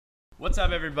What's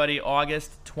up, everybody?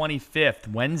 August 25th,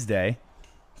 Wednesday,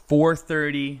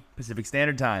 4:30 Pacific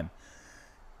Standard Time.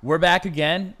 We're back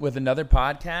again with another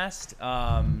podcast.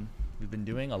 We've been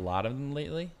doing a lot of them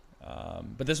lately,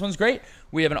 but this one's great.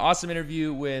 We have an awesome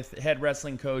interview with head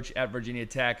wrestling coach at Virginia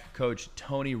Tech, Coach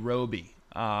Tony Robie.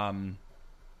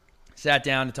 Sat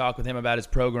down to talk with him about his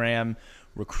program,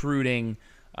 recruiting,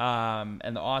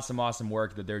 and the awesome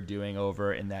work that they're doing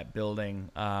over in that building.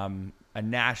 A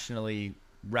nationally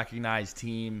recognized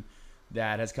team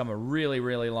that has come a really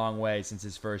long way since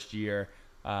his first year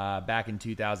back in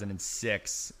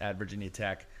 2006 at Virginia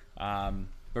Tech. But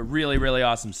really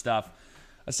awesome stuff.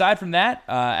 Aside from that,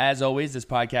 as always, this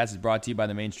podcast is brought to you by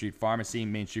the Main Street Pharmacy.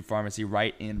 Main Street Pharmacy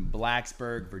right in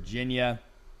Blacksburg, Virginia.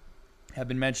 Have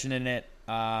been mentioning it.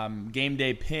 Game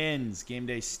day pins, game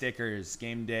day stickers,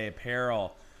 game day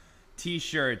apparel,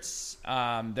 T-shirts,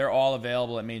 they're all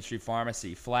available at Main Street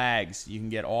Pharmacy. Flags, you can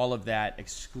get all of that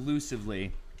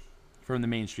exclusively from the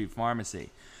Main Street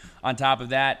Pharmacy. On top of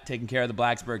that, taking care of the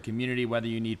Blacksburg community, whether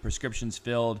you need prescriptions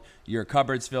filled, your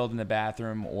cupboards filled in the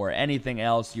bathroom, or anything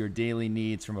else, your daily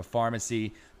needs from a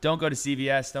pharmacy. Don't go to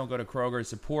CVS, don't go to Kroger.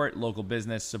 Support local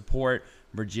business, support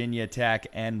Virginia Tech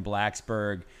and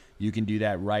Blacksburg. You can do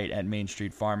that right at Main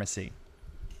Street Pharmacy.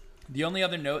 The only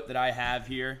other note that I have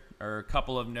here, or a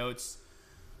couple of notes.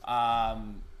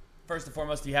 First and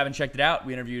foremost, if you haven't checked it out,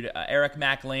 we interviewed Eric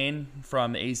McLean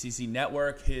from the ACC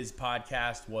Network. His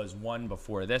podcast was one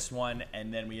before this one,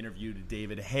 and then we interviewed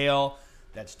David Hale.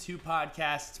 That's two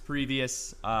podcasts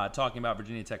previous, talking about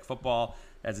Virginia Tech football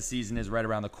as the season is right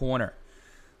around the corner.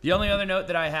 The only other note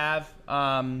that I have,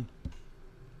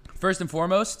 first and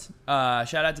foremost,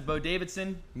 shout out to Bo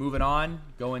Davidson, moving on,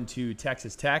 going to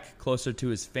Texas Tech, closer to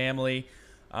his family,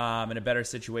 in a better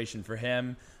situation for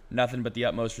him. Nothing but the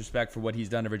utmost respect for what he's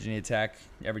done to Virginia Tech.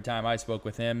 Every time I spoke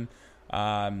with him,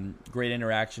 great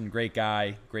interaction, great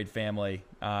guy, great family,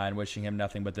 and wishing him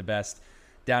nothing but the best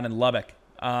down in Lubbock.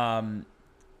 I'm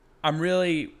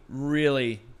really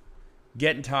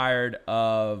getting tired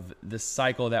of the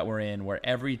cycle that we're in, where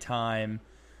every time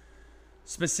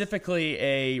specifically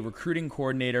a recruiting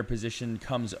coordinator position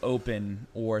comes open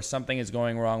or something is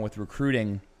going wrong with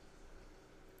recruiting,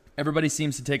 everybody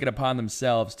seems to take it upon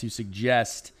themselves to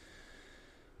suggest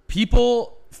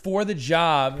people for the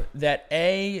job that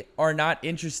A, are not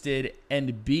interested,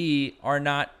 and B, are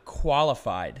not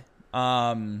qualified.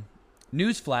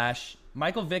 Newsflash,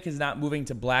 Michael Vick is not moving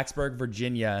to Blacksburg,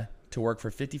 Virginia to work for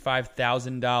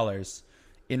 $55,000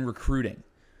 in recruiting.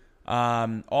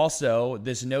 Also,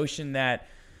 this notion that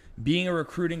being a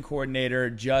recruiting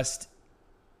coordinator,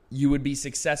 you would be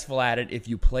successful at it if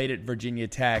you played at Virginia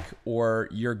Tech or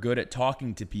you're good at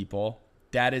talking to people,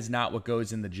 that is not what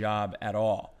goes in the job at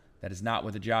all. That is not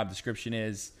what the job description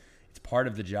is. It's part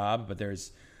of the job, but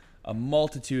there's a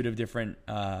multitude of different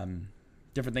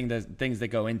things that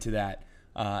go into that.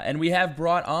 And we have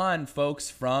brought on folks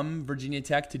from Virginia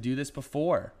Tech to do this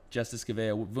before. Justice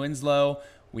Gavea Winslow.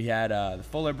 We had the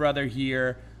Fuller brother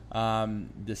here.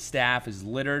 The staff is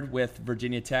littered with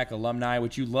Virginia Tech alumni,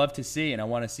 which you love to see, and I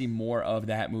want to see more of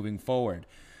that moving forward.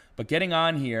 But getting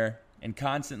on here and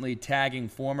constantly tagging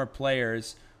former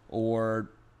players or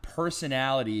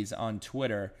personalities on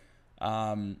Twitter,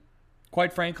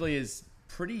 quite frankly, is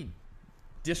pretty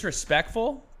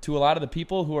disrespectful to a lot of the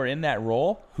people who are in that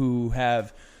role, who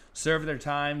have served their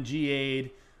time,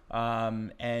 GA'd,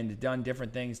 and done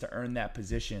different things to earn that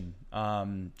position.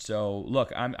 So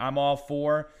look, I'm all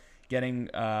for getting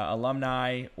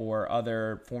alumni or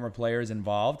other former players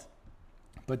involved,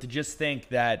 but to just think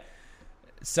that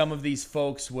some of these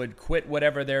folks would quit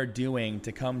whatever they're doing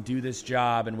to come do this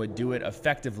job and would do it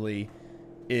effectively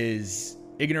is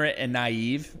ignorant and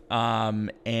naive,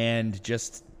 and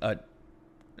just a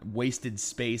wasted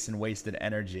space and wasted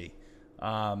energy.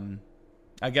 I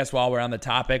guess while we're on the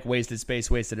topic, wasted space,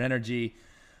 wasted energy,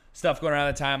 stuff going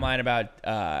around the timeline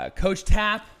about Coach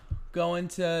Tapp going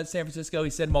to San Francisco. He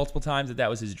said multiple times that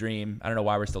was his dream. I don't know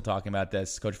why we're still talking about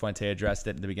this. Coach Fuente addressed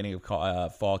it at the beginning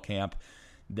of fall camp,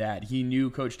 that he knew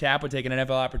Coach Tapp would take an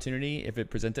NFL opportunity if it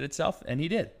presented itself, and he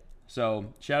did. So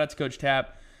shout out to Coach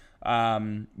Tapp.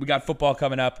 We got football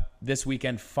coming up this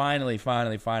weekend. Finally,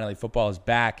 football is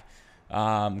back.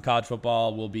 College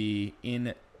football will be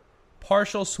in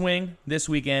partial swing this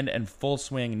weekend and full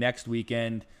swing next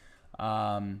weekend.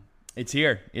 It's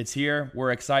here.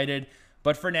 We're excited.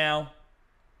 But for now,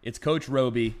 it's Coach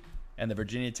Robie and the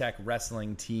Virginia Tech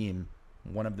wrestling team,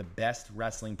 one of the best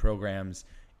wrestling programs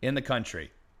in the country.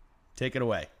 Take it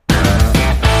away.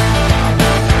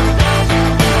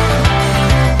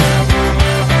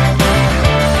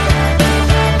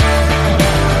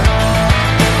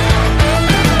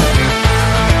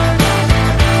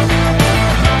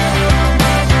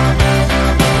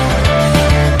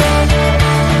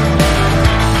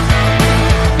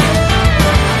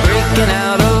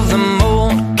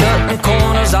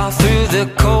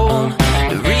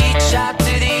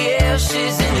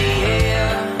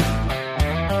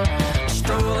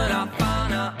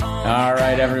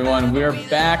 everyone. We're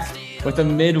back with a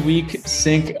midweek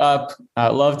sync up.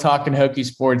 Love talking Hokie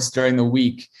sports during the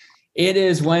week. It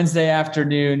is Wednesday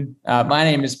afternoon. My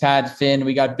name is Pat Finn.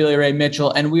 We got Billy Ray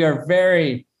Mitchell, and we are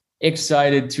very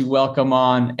excited to welcome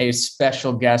on a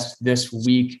special guest this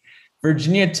week,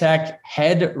 Virginia Tech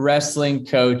head wrestling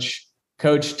coach,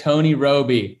 Coach Tony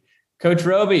Robie. Coach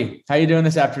Robie, how you doing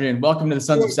this afternoon? Welcome to the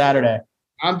Sons of Saturday.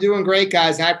 I'm doing great,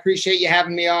 guys. I appreciate you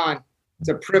having me on. It's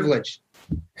a privilege.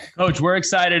 Coach, we're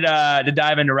excited to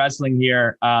dive into wrestling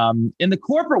here. In the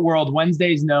corporate world,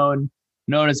 Wednesday's known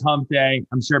as Hump Day.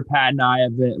 I'm sure Pat and I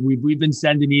we've been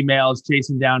sending emails,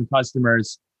 chasing down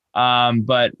customers.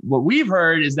 But what we've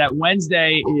heard is that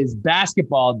Wednesday is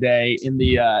basketball day in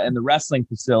the wrestling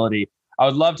facility. I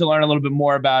would love to learn a little bit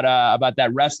more about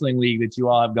that wrestling league that you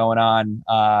all have going on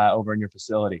over in your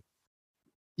facility.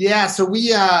 Yeah, so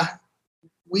we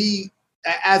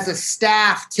as a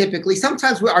staff, typically,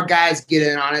 sometimes our guys get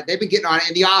in on it. They've been getting on it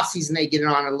in the off season. They get in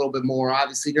on it a little bit more.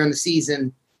 Obviously, during the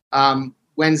season,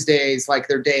 Wednesdays like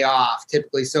their day off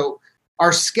typically. So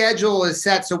our schedule is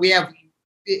set. So we have,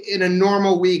 in a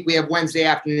normal week, we have Wednesday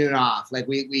afternoon off. Like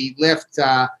we lift,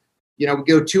 we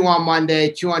go 2 on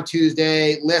Monday, 2 on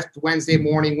Tuesday, lift Wednesday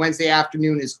morning, Wednesday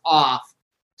afternoon is off.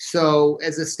 So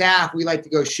as a staff, we like to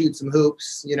go shoot some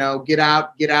hoops, get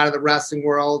out of the wrestling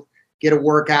world, get a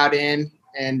workout in,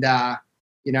 and,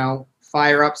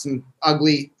 fire up some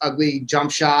ugly jump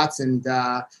shots. And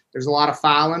there's a lot of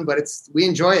fouling, but we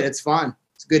enjoy it. It's fun.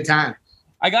 It's a good time.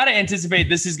 I got to anticipate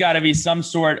this has got to be some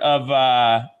sort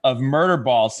of murder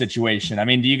ball situation. I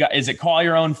mean, is it call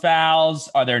your own fouls?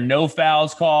 Are there no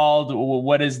fouls called?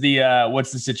 What's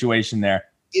the situation there?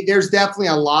 There's definitely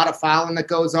a lot of fouling that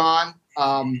goes on.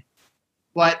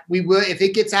 But we will, if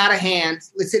it gets out of hand,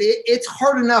 listen, it's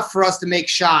hard enough for us to make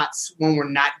shots when we're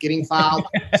not getting fouled.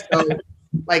 So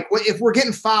like if we're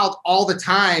getting fouled all the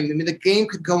time, I mean, the game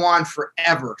could go on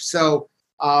forever. So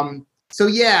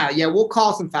we'll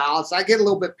call some fouls. I get a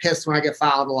little bit pissed when I get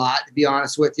fouled a lot, to be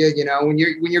honest with you. When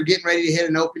you're getting ready to hit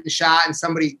an open shot and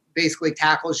somebody basically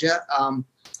tackles you,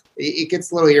 it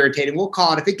gets a little irritating. We'll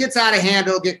call it. If it gets out of hand,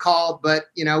 it'll get called. But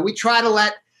we try to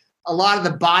let a lot of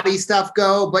the body stuff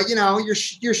go. But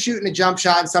you're shooting a jump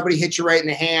shot and somebody hits you right in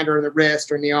the hand or in the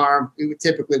wrist or in the arm.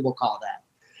 We'll call that.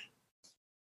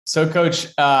 So,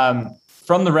 Coach,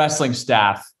 from the wrestling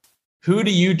staff, who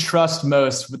do you trust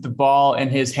most with the ball in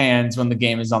his hands when the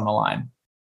game is on the line?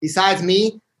 Besides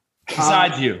me?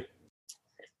 Besides you.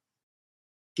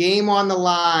 Game on the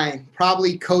line,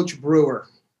 probably Coach Brewer.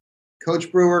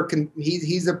 Coach Brewer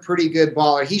he's a pretty good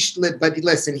baller. But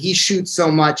listen, he shoots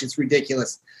so much, it's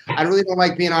ridiculous. I really don't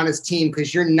like being on his team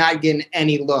because you're not getting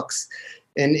any looks.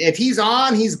 And if he's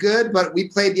on, he's good. But we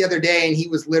played the other day and he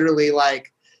was literally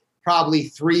like probably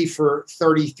 3 for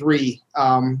 33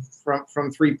 from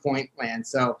 3-point land.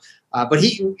 So, but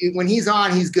when he's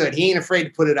on, he's good. He ain't afraid to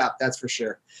put it up. That's for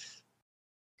sure.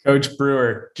 Coach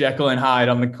Brewer, Jekyll and Hyde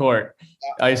on the court,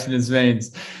 ice in his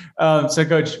veins. So,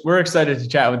 Coach, we're excited to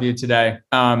chat with you today.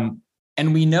 And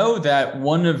we know that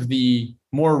one of the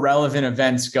more relevant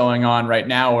events going on right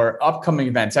now, or upcoming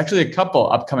events, actually a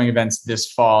couple upcoming events this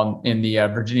fall in the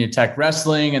Virginia Tech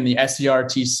wrestling and the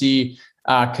SERTC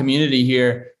community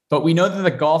here. But we know that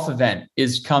the golf event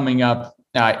is coming up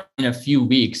in a few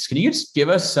weeks. Can you just give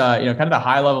us, kind of the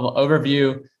high-level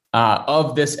overview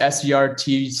of this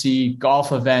SERTC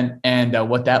golf event and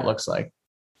what that looks like?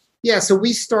 Yeah, so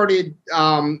we started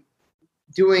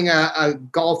doing a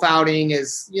golf outing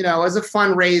as a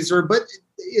fundraiser, but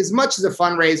as much as a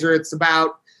fundraiser, it's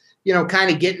about,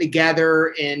 kind of getting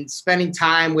together and spending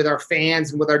time with our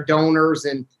fans and with our donors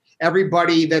and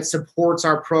everybody that supports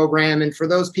our program. And for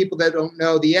those people that don't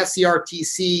know, the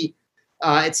SERTC,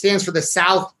 it stands for the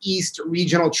Southeast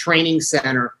Regional Training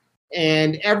Center.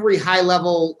 And every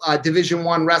high-level Division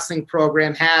I wrestling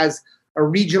program has a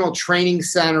regional training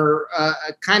center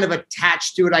kind of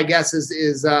attached to it, I guess,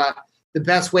 is the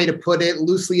best way to put it,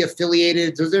 loosely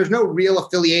affiliated. So there's no real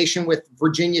affiliation with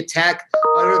Virginia Tech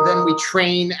other than we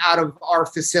train out of our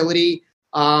facility.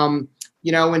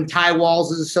 And Ty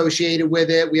Walls is associated with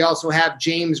it. We also have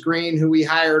James Green, who we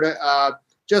hired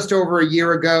just over a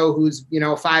year ago, who's, a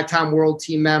 5-time world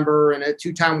team member and a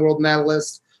 2-time world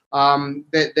medalist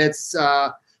that's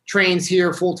trains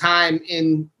here full time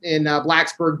in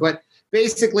Blacksburg. But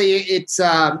basically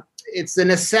it's a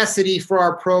necessity for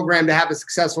our program to have a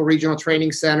successful regional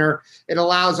training center. It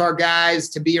allows our guys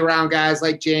to be around guys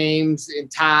like James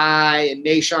and Ty and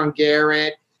Nashawn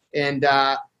Garrett, and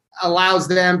allows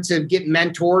them to get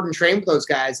mentored and trained with those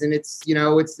guys. And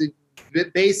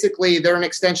basically they're an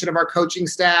extension of our coaching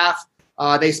staff.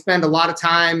 They spend a lot of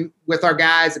time with our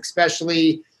guys,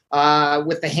 especially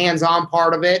with the hands-on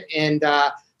part of it. And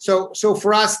so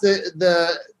for us,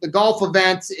 the golf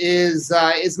event is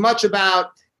much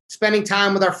about spending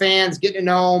time with our fans, getting to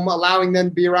know them, allowing them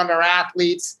to be around our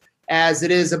athletes, as it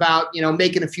is about,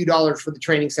 making a few dollars for the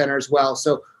training center as well.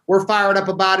 So we're fired up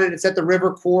about it. It's at the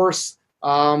River Course.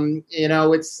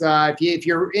 It's if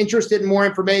you're interested in more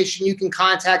information, you can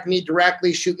contact me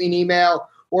directly, shoot me an email,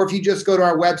 or if you just go to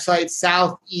our website,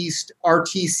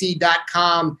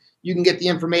 southeastrtc.com, you can get the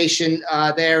information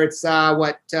there. It's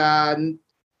 3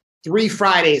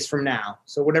 Fridays from now.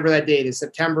 So whatever that date is,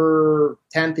 September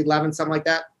 10th, 11th, something like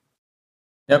that.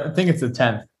 Yep, I think it's the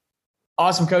 10th.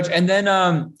 Awesome, Coach. And then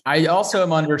I also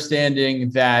am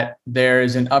understanding that there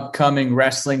is an upcoming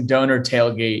wrestling donor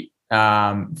tailgate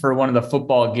for one of the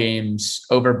football games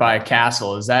over by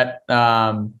Castle. Is that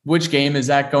which game is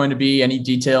that going to be? Any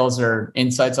details or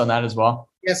insights on that as well?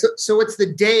 Yeah, so it's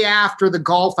the day after the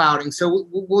golf outing. So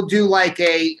we'll do like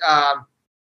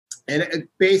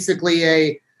basically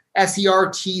a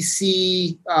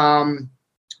SERTC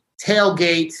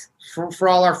tailgate for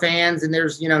all our fans, and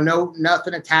there's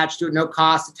nothing attached to it, no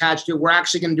cost attached to it. We're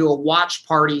actually going to do a watch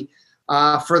party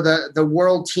for the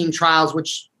World Team Trials,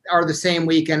 which are the same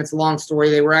weekend. It's a long story.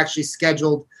 They were actually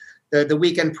scheduled the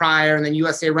weekend prior, and then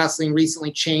USA Wrestling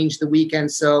recently changed the weekend.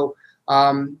 So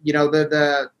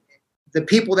the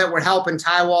people that were helping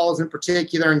Ty Walls in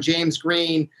particular and James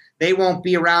Green, they won't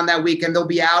be around that weekend. They'll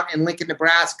be out in Lincoln,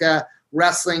 Nebraska,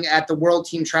 wrestling at the World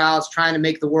Team Trials, trying to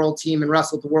make the world team and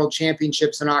wrestle at the World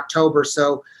Championships in October.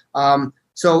 So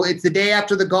it's the day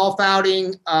after the golf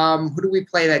outing. Who do we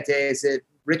play that day? Is it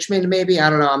Richmond maybe? I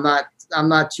don't know. I'm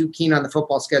not too keen on the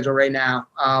football schedule right now.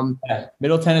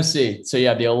 Middle Tennessee. So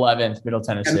yeah, the 11th, Middle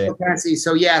Tennessee. Middle Tennessee.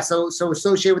 So yeah, so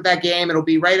associated with that game, it'll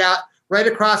be right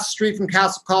across the street from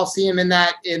Castle Coliseum in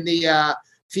the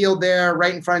field there,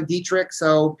 right in front of Dietrich.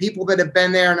 So people that have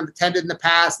been there and have attended in the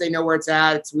past, they know where it's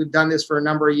at. We've done this for a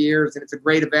number of years, and it's a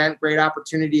great event, great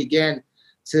opportunity again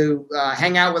to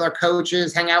hang out with our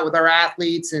coaches, hang out with our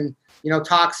athletes, and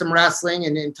talk some wrestling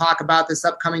and talk about this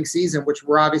upcoming season, which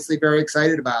we're obviously very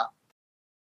excited about.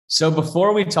 So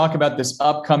before we talk about this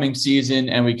upcoming season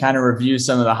and we kind of review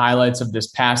some of the highlights of this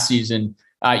past season,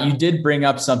 you did bring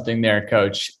up something there,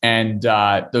 Coach, and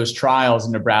those trials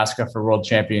in Nebraska for World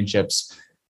Championships.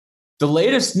 The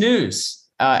latest news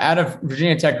out of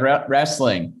Virginia Tech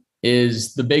Wrestling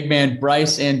is the big man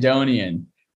Bryce Andonian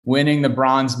winning the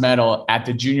bronze medal at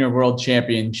the Junior World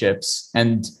Championships.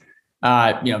 And,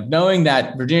 knowing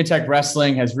that Virginia Tech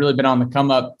Wrestling has really been on the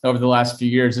come up over the last few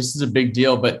years, this is a big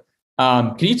deal. But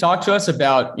can you talk to us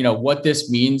about, what this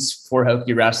means for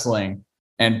Hokie wrestling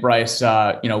and Bryce,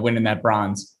 winning that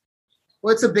bronze?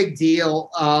 Well, it's a big deal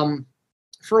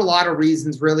for a lot of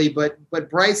reasons, really.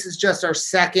 But Bryce is just our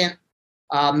second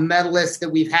medalist that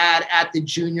we've had at the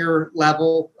junior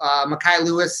level. Mekhi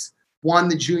Lewis won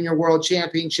the Junior World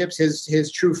Championships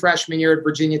his true freshman year at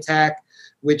Virginia Tech,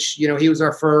 which, he was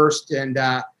our first. And,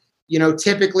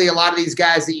 typically a lot of these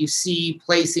guys that you see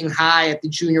placing high at the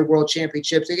Junior World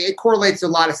Championships, it correlates to a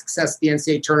lot of success at the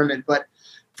NCAA tournament. But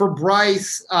for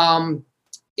Bryce,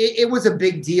 it was a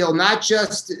big deal, not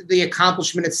just the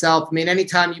accomplishment itself. I mean,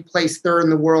 anytime you place third in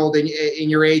the world in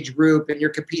your age group and you're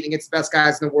competing against the best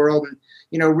guys in the world, and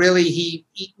really he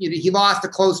lost a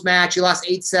close match. He lost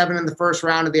 8-7 in the first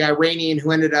round of the Iranian,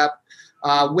 who ended up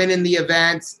winning the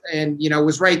event and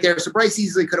was right there. So Bryce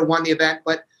easily could have won the event,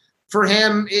 but for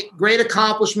him, great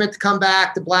accomplishment to come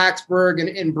back to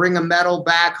Blacksburg and bring a medal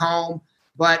back home.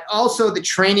 But also the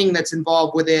training that's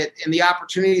involved with it and the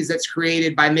opportunities that's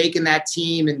created by making that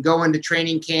team and going to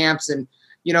training camps. And,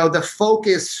 the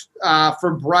focus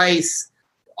for Bryce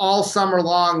all summer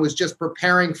long was just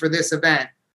preparing for this event.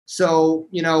 So,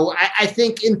 I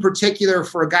think in particular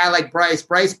for a guy like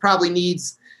Bryce probably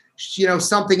needs,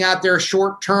 something out there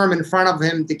short term in front of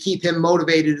him to keep him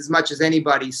motivated as much as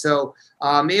anybody. So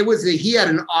he had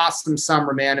an awesome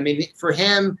summer, man. I mean, for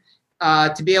him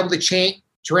to be able to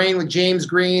train with James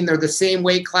Green, they're the same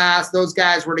weight class. Those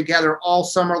guys were together all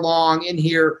summer long in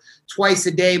here twice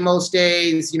a day, most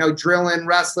days, drilling,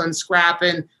 wrestling,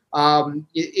 scrapping.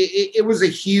 It was a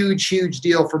huge, huge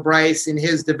deal for Bryce in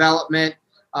his development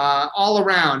all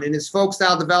around, in his folk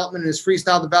style development, in his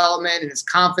freestyle development, and his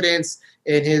confidence,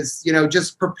 and his,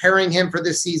 just preparing him for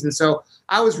this season. So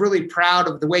I was really proud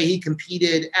of the way he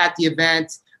competed at the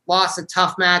event. Lost a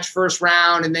tough match first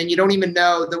round, and then you don't even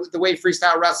know the way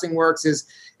freestyle wrestling works is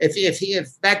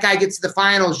if that guy gets to the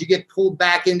finals, you get pulled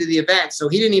back into the event. So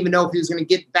he didn't even know if he was going to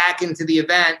get back into the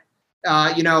event,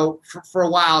 for a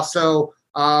while. So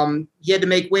he had to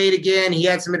make weight again. He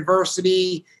had some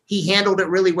adversity. he handled it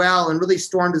really well and really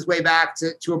stormed his way back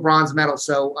to a bronze medal.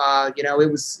 So,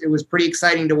 it was pretty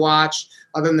exciting to watch,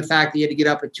 other than the fact that he had to get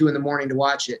up at 2 a.m. to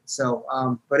watch it. So,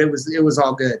 but it was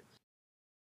all good.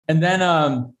 And then,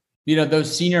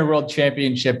 those senior world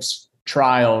championships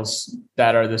trials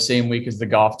that are the same week as the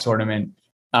golf tournament.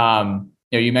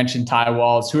 You mentioned Ty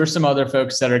Walls. Who are some other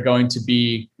folks that are going to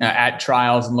be at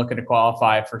trials and looking to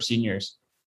qualify for seniors?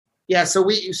 Yeah, so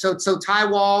Ty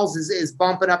Walls is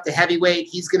bumping up to heavyweight.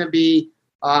 He's going to be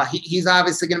he's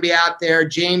obviously going to be out there.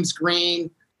 James Green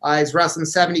is wrestling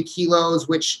 70 kilos,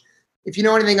 which, if you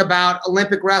know anything about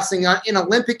Olympic wrestling, in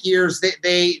Olympic years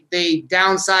they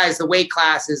downsize the weight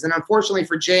classes, and unfortunately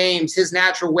for James, his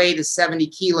natural weight is 70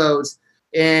 kilos,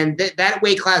 and that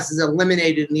weight class is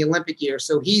eliminated in the Olympic year.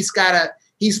 So he's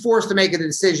forced to make a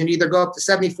decision: either go up to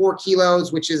 74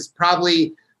 kilos, which is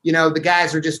probably, the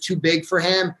guys are just too big for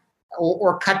him,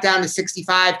 or cut down to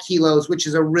 65 kilos, which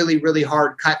is a really, really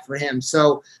hard cut for him.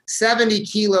 So 70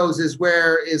 kilos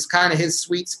is kind of his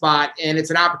sweet spot, and it's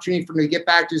an opportunity for him to get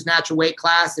back to his natural weight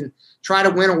class and try to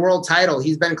win a world title.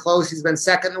 He's been close. He's been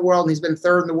second in the world, and he's been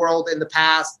third in the world in the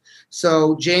past.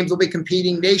 So James will be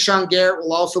competing. Nashawn Garrett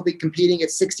will also be competing at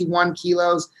 61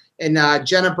 kilos, and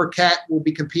Jenna Burkett will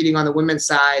be competing on the women's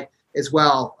side as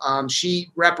well.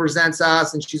 She represents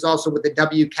us, and she's also with the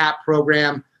WCAP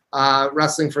program,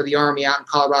 wrestling for the Army out in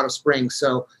Colorado Springs.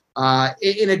 So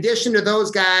in addition to those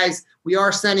guys, we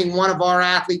are sending one of our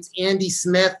athletes, Andy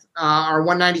Smith, our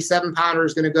 197 pounder,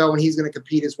 is going to go, and he's going to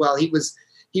compete as well.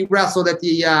 He wrestled at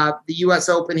the U.S.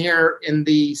 Open here in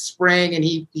the spring, and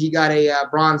he got a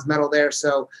bronze medal there.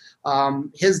 So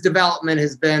his development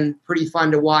has been pretty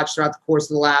fun to watch throughout the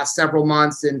course of the last several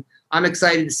months, and I'm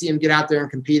excited to see him get out there and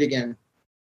compete again.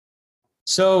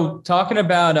 So talking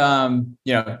about,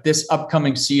 this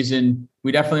upcoming season,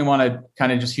 we definitely want to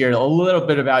kind of just hear a little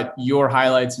bit about your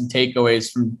highlights and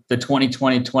takeaways from the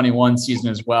 2020-21 season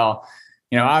as well.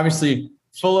 Obviously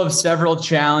full of several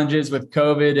challenges with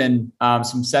COVID and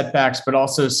some setbacks, but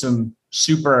also some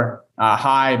super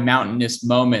high mountainous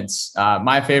moments.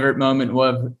 My favorite moment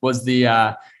was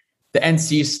the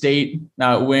NC State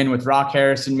win, with Rock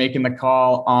Harrison making the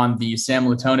call on the Sam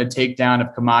Latona takedown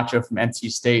of Camacho from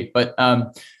NC State. But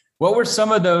what were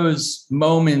some of those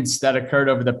moments that occurred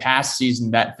over the past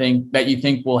season that you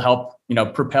think will help,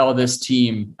 propel this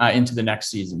team into the next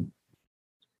season?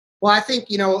 Well, I think,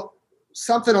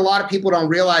 something a lot of people don't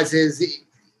realize is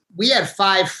we had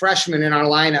 5 freshmen in our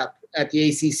lineup at the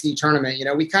ACC tournament.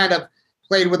 We kind of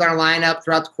played with our lineup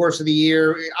throughout the course of the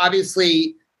year.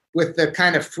 Obviously, with the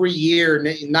kind of free year,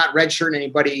 not redshirting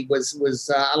anybody, was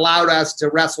allowed us to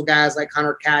wrestle guys like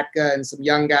Hunter Katka and some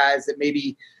young guys that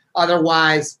maybe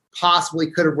otherwise possibly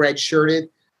could have redshirted.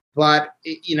 But,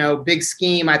 big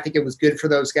scheme, I think it was good for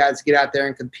those guys to get out there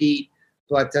and compete.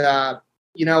 But,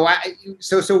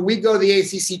 so we go to the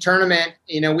ACC tournament.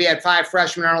 We had 5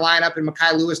 freshmen in our lineup, and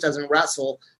Mekhi Lewis doesn't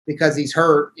wrestle because he's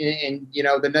hurt, and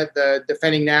the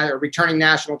defending or returning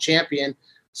national champion.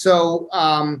 So,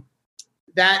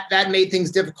 that made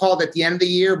things difficult at the end of the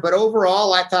year. But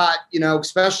overall, I thought,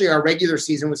 especially our regular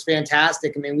season was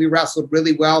fantastic. I mean, we wrestled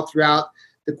really well throughout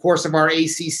the course of our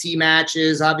ACC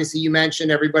matches. Obviously, you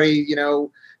mentioned everybody,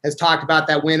 has talked about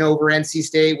that win over NC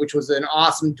State, which was an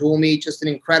awesome dual meet, just an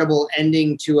incredible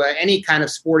ending to any kind of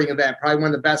sporting event. Probably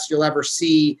one of the best you'll ever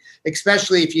see,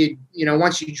 especially if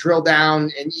once you drill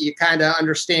down and you kind of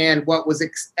understand what was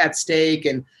at stake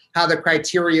and how the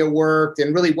criteria worked,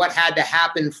 and really what had to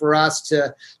happen for us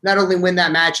to not only win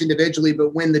that match individually,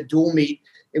 but win the dual meet.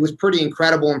 It was pretty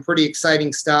incredible and pretty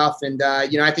exciting stuff. And,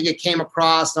 I think it came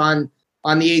across on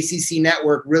the ACC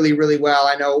network really, really well.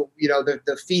 I know,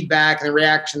 the feedback and the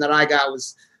reaction that I got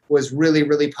was really,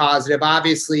 really positive,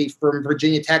 obviously from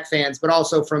Virginia Tech fans, but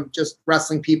also from just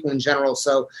wrestling people in general.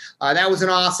 So that was an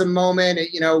awesome moment.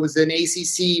 It was an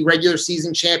ACC regular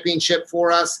season championship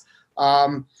for us.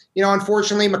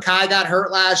 Unfortunately, Mekhi got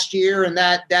hurt last year, and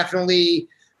that definitely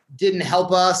didn't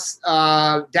help us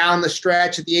down the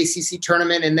stretch at the ACC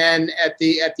tournament and then at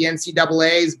the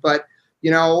NCAAs. But,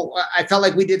 I felt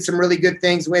like we did some really good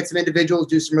things. We had some individuals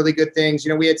do some really good things.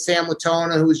 We had Sam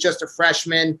Latona, who was just a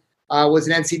freshman, was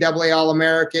an NCAA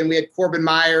All-American. We had Corbin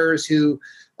Myers, who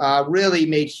really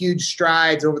made huge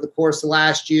strides over the course of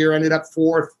last year, ended up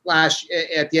 4th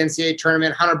at the NCAA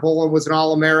tournament. Hunter Boland was an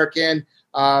All-American.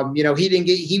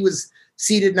 He was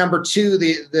seeded number 2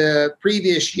 the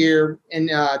previous year in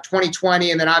 2020,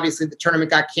 and then obviously the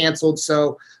tournament got canceled.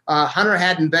 So Hunter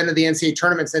hadn't been to the NCAA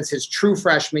tournament since his true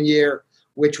freshman year,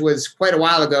 which was quite a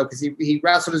while ago, because he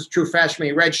wrestled as a true freshman.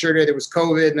 He redshirted. There was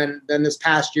COVID, and then this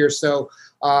past year. So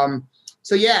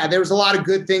yeah, there was a lot of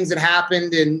good things that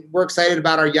happened, and we're excited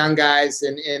about our young guys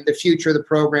and the future of the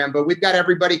program. But we've got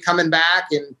everybody coming back,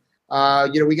 and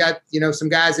we got some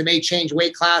guys that may change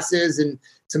weight classes and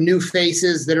some new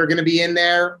faces that are going to be in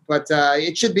there. But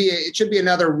it should be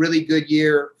another really good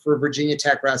year for Virginia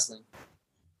Tech wrestling.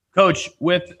 Coach,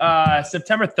 with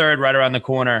September 3rd right around the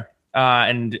corner,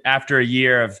 and after a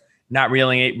year of not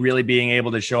really being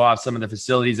able to show off some of the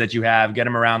facilities that you have, get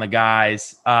them around the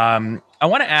guys, I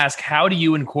want to ask, how do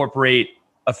you incorporate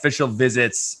official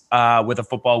visits with a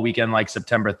football weekend like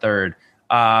September 3rd?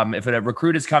 If a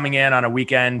recruit is coming in on a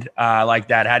weekend like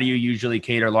that, how do you usually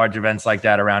cater large events like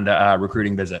that around a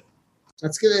recruiting visit?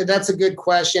 That's good. That's a good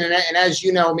question. And as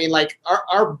you know, I mean, like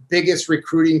our biggest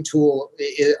recruiting tool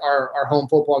is our home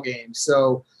football games.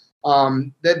 So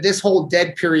this whole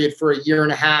dead period for a year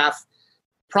and a half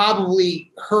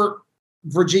probably hurt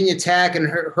Virginia Tech and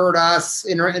hurt us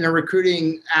in a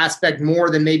recruiting aspect more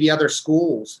than maybe other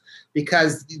schools,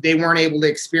 because they weren't able to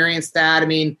experience that. I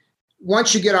mean,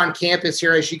 once you get on campus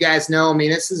here, as you guys know, I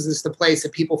mean, this is the place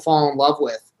that people fall in love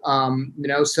with.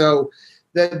 So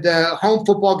the home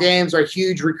football games are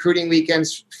huge recruiting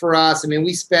weekends for us. I mean,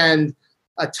 we spend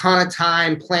a ton of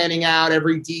time planning out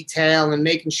every detail and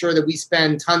making sure that we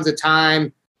spend tons of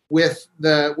time with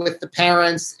the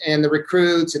parents and the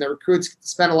recruits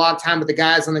spend a lot of time with the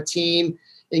guys on the team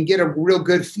and get a real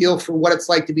good feel for what it's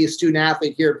like to be a student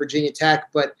athlete here at Virginia Tech.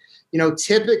 But,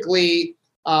 typically,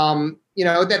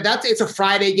 it's a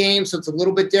Friday game, so it's a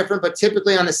little bit different, but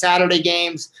typically on the Saturday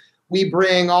games, we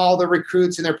bring all the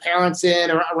recruits and their parents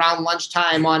in around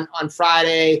lunchtime on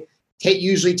Friday,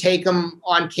 usually take them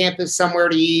on campus somewhere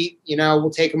to eat. We'll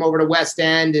take them over to West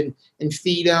End and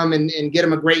feed them and get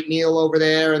them a great meal over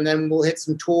there. And then we'll hit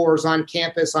some tours on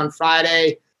campus on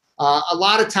Friday. A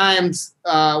lot of times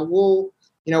we'll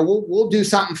do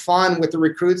something fun with the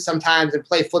recruits sometimes and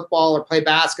play football or play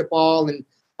basketball and,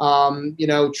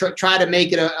 try to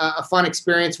make it a fun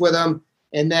experience with them.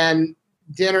 And then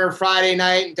dinner Friday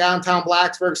night in downtown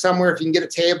Blacksburg somewhere. If you can get a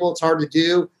table, it's hard to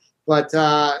do. But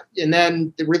and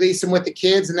then release them with the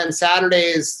kids. And then Saturday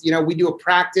is, we do a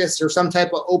practice or some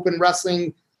type of open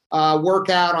wrestling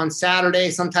workout on Saturday.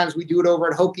 Sometimes we do it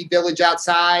over at Hokie Village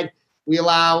outside. We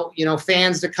allow,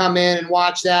 fans to come in and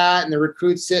watch that. And the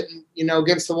recruits sit,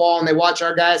 against the wall and they watch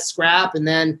our guys scrap. And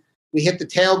then we hit the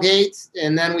tailgate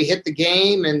and then we hit the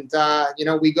game and,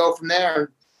 we go from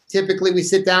there. Typically we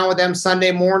sit down with them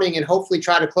Sunday morning and hopefully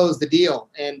try to close the deal.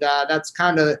 And that's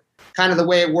kind of the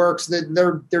way it works.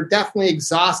 They're definitely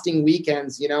exhausting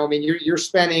weekends. I mean, you're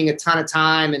spending a ton of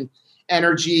time and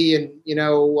energy and,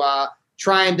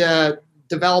 trying to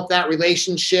develop that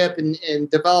relationship and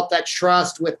develop that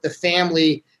trust with the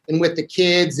family and with the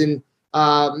kids and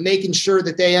making sure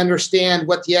that they understand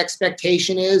what the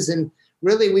expectation is. And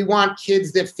really, we want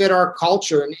kids that fit our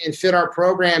culture and fit our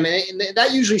program. And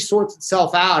that usually sorts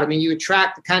itself out. I mean, you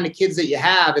attract the kind of kids that you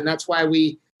have. And that's why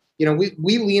we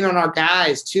lean on our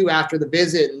guys too after the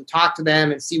visit and talk to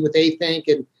them and see what they think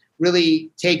and really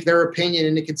take their opinion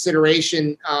into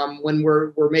consideration when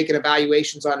we're making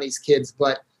evaluations on these kids.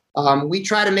 But we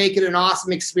try to make it an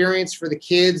awesome experience for the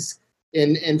kids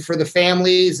and for the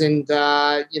families. And,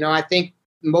 I think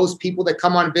most people that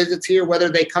come on visits here, whether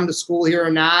they come to school here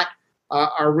or not,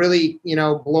 are really,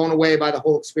 blown away by the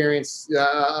whole experience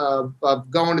of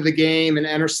going to the game and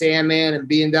Enter Sandman and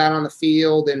being down on the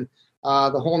field and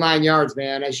the whole 9 yards,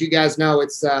 man. As you guys know,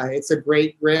 it's a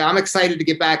great. I'm excited to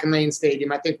get back in Lane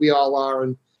Stadium. I think we all are,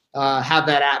 and have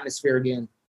that atmosphere again.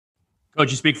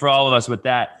 Coach, you speak for all of us with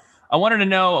that. I wanted to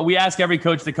know, we ask every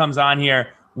coach that comes on here,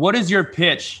 what is your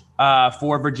pitch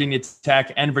for Virginia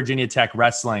Tech and Virginia Tech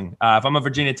wrestling? If I'm a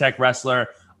Virginia Tech wrestler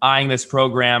eyeing this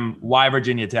program, why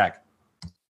Virginia Tech?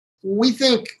 We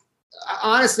think,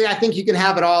 honestly, I think you can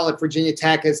have it all at Virginia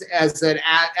Tech as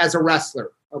a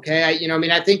wrestler. Okay.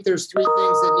 I think there's three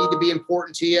things that need to be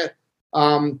important to you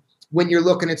when you're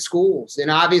looking at schools.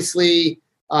 And obviously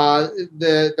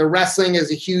the wrestling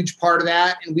is a huge part of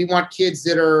that. And we want kids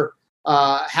that are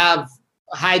have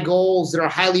high goals, that are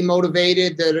highly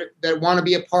motivated, that want to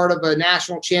be a part of a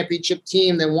national championship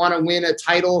team, that want to win a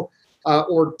title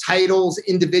or titles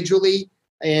individually.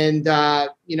 And,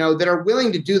 that are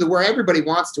willing to do the work. Everybody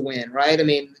wants to win, right? I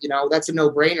mean, that's a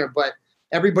no-brainer, but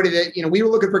everybody that, we were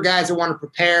looking for guys that want to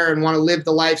prepare and want to live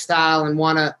the lifestyle and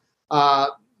want to,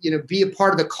 be a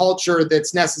part of the culture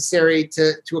that's necessary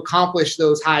to accomplish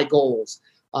those high goals.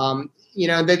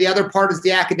 The other part is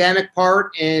the academic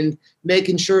part and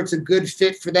making sure it's a good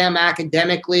fit for them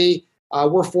academically.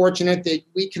 We're fortunate that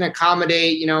we can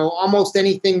accommodate, almost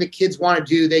anything the kids want to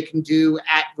do, they can do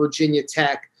at Virginia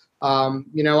Tech.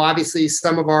 Obviously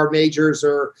some of our majors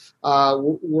we're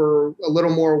a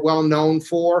little more well known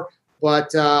for,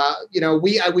 but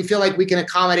we feel like we can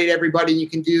accommodate everybody. You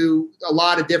can do a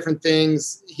lot of different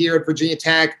things here at Virginia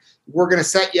Tech. We're going to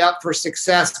set you up for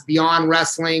success beyond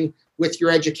wrestling with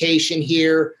your education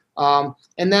here. And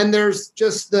then there's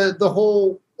just the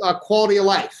whole quality of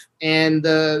life and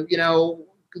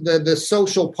the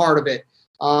social part of it.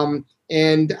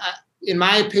 In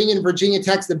my opinion, Virginia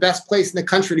Tech's the best place in the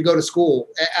country to go to school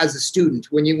as a student.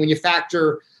 When you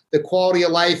factor the quality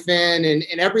of life in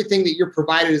and everything that you're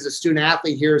provided as a student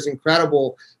athlete here is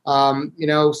incredible.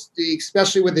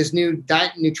 Especially with this new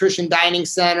nutrition dining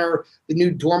center, the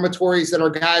new dormitories that our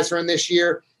guys are in this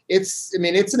year. It's an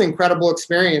incredible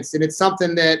experience, and it's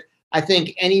something that I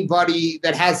think anybody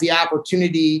that has the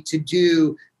opportunity to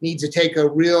do needs to take a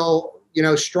real,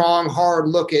 strong, hard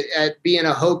look at being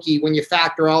a Hokie when you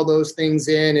factor all those things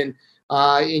in and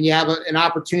you have an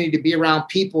opportunity to be around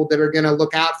people that are going to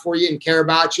look out for you and care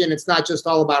about you. And it's not just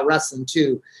all about wrestling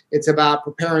too. It's about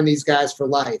preparing these guys for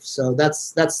life. So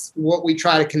that's what we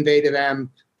try to convey to them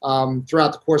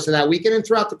throughout the course of that weekend and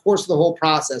throughout the course of the whole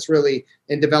process, really,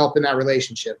 in developing that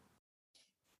relationship.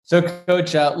 So,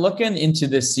 Coach, looking into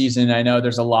this season, I know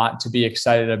there's a lot to be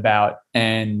excited about.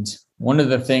 And one of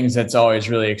the things that's always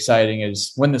really exciting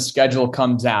is when the schedule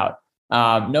comes out.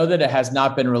 Know that it has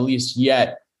not been released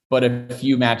yet, but a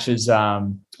few matches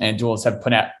and duels have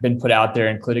been put out there,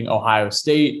 including Ohio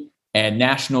State and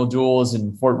national duels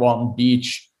in Fort Walton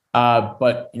Beach.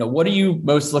 But what are you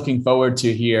most looking forward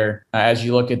to here as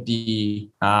you look at the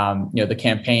the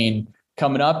campaign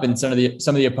coming up and some of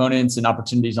the opponents and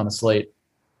opportunities on the slate?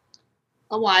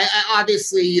 Oh, I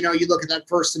obviously, you look at that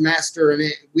first semester and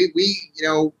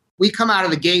we come out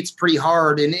of the gates pretty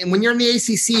hard. And when you're in the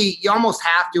ACC, you almost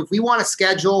have to. If we want to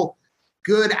schedule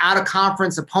good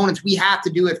out-of-conference opponents, we have to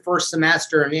do it first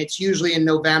semester. It's usually in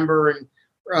November and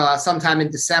sometime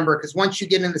in December, because once you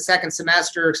get in the second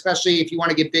semester, especially if you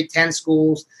want to get Big 10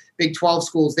 schools, Big 12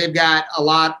 schools, they've got a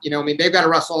lot, they've got to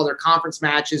wrestle all their conference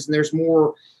matches, and there's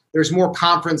more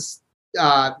conference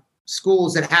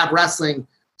schools that have wrestling.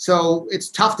 So it's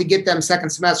tough to get them second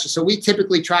semester. So we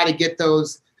typically try to get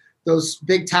those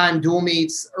big time dual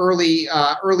meets early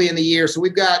in the year. So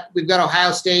we've got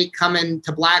Ohio State coming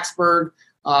to Blacksburg,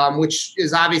 which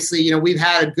is obviously, we've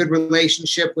had a good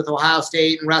relationship with Ohio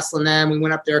State and wrestling them. We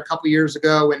went up there a couple years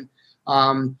ago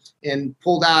and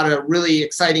pulled out a really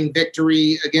exciting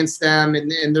victory against them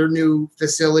in their new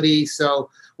facility. So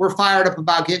we're fired up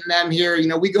about getting them here.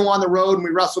 We go on the road and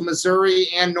we wrestle Missouri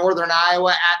and Northern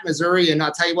Iowa at Missouri. And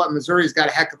I'll tell you what, Missouri's got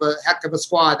a heck of a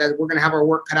squad that we're going to have our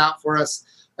work cut out for us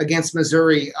against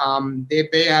Missouri.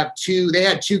 They had three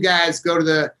guys go to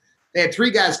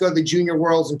the Junior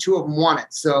Worlds, and two of them won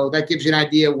it. So that gives you an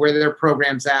idea where their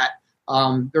program's at.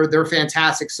 They're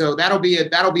fantastic. So that'll be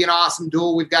an awesome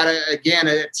duel. We've got a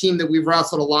team that we've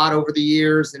wrestled a lot over the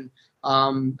years, and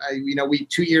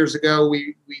 2 years ago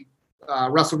we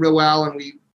wrestled real well and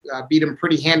we beat them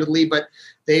pretty handedly. But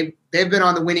they've been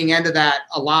on the winning end of that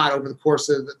a lot over the course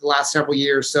of the last several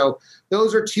years. So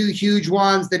those are two huge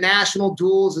ones. The national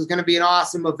duels is going to be an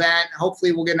awesome event.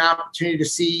 Hopefully we'll get an opportunity to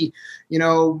see,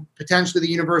 potentially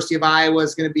the University of Iowa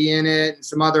is going to be in it and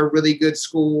some other really good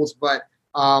schools. But,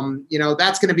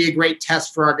 that's going to be a great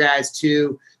test for our guys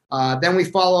too. Then we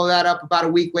follow that up about a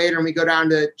week later and we go down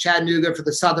to Chattanooga for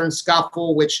the Southern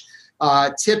Scuffle, which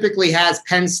typically has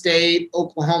Penn State,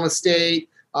 Oklahoma State,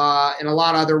 and a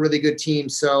lot of other really good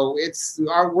teams. So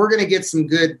we're going to get some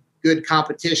good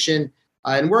competition.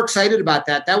 And we're excited about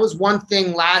that. That was one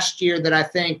thing last year that I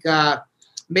think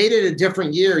made it a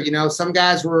different year. Some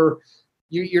guys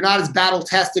you're not as battle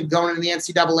tested going into the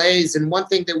NCAAs. And one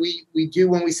thing that we do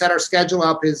when we set our schedule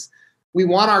up is we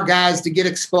want our guys to get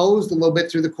exposed a little bit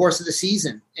through the course of the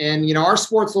season. And, our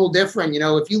sport's a little different.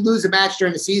 If you lose a match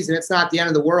during the season, it's not the end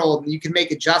of the world, and you can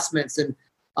make adjustments. And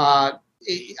I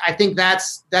think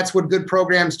that's what good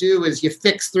programs do is you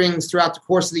fix things throughout the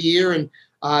course of the year. And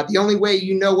the only way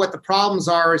what the problems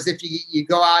are is if you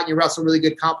go out and you wrestle really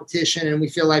good competition, and we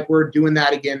feel like we're doing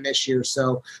that again this year.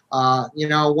 So,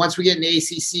 once we get into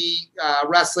ACC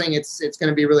wrestling, it's going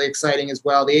to be really exciting as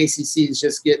well. The ACC is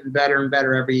just getting better and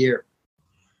better every year.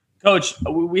 Coach,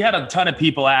 we had a ton of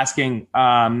people asking,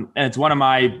 and it's one of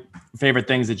my favorite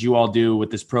things that you all do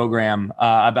with this program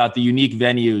about the unique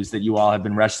venues that you all have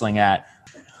been wrestling at.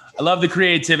 I love the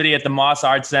creativity at the Moss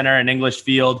Arts Center and English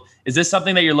Field. Is this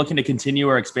something that you're looking to continue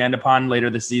or expand upon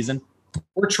later this season?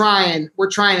 We're trying.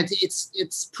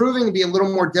 It's proving to be a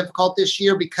little more difficult this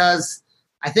year because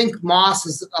I think Moss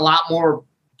is a lot more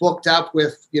booked up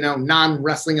with,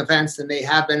 non-wrestling events than they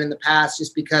have been in the past,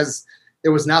 just because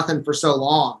there was nothing for so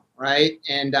long. right?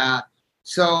 And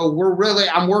so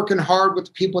I'm working hard with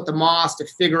the people at the Moss to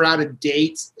figure out a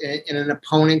date and an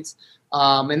opponent.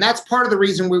 And that's part of the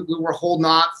reason we were holding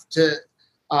off to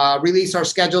release our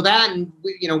schedule. That, and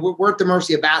we're at the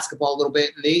mercy of basketball a little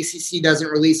bit. And the ACC doesn't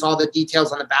release all the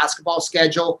details on the basketball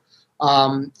schedule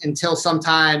until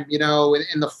sometime, in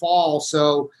the fall.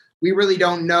 So we really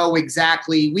don't know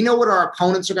exactly. We know what our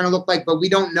opponents are going to look like, but we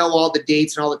don't know all the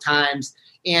dates and all the times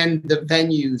and the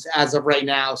venues as of right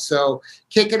now. So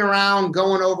kicking around,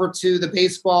 going over to the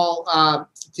baseball,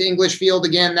 to English Field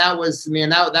again, that was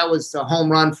a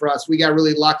home run for us. We got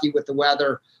really lucky with the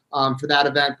weather for that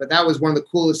event, but that was one of the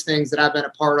coolest things that I've been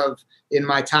a part of in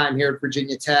my time here at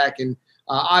Virginia Tech. And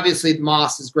obviously the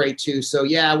Moss is great too. So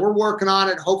yeah, we're working on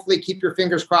it. Hopefully keep your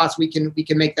fingers crossed. We can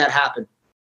make that happen.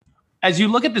 As you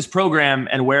look at this program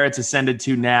and where it's ascended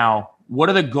to now, what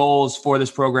are the goals for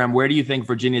this program? Where do you think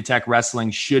Virginia Tech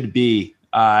wrestling should be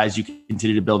as you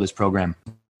continue to build this program?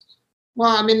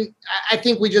 Well, I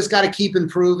think we just got to keep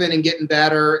improving and getting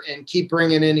better and keep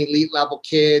bringing in elite level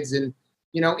kids. And,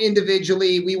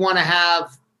 individually, we want to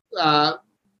have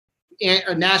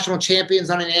national champions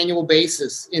on an annual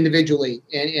basis individually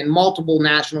and multiple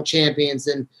national champions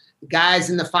and guys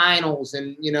in the finals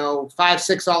and,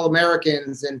 5-6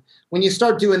 All-Americans. And when you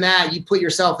start doing that, you put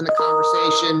yourself in the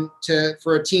conversation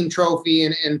for a team trophy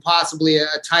and possibly a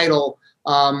title,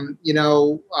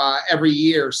 every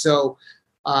year. So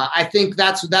I think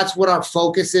that's what our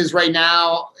focus is right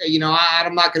now.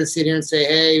 I'm not going to sit here and say,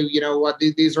 hey,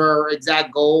 these are our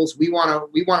exact goals. We want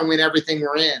to win everything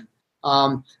we're in.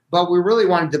 But we really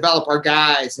want to develop our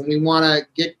guys, and we want to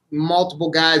get multiple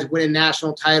guys winning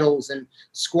national titles and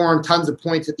scoring tons of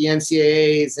points at the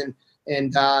NCAAs,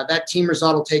 and that team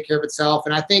result will take care of itself.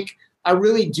 And I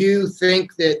really do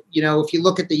think that, if you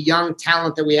look at the young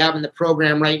talent that we have in the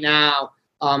program right now,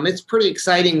 it's pretty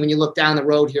exciting when you look down the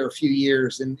road here a few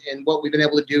years and what we've been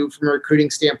able to do from a recruiting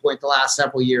standpoint the last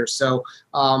several years. So,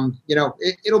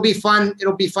 it'll be fun.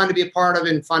 It'll be fun to be a part of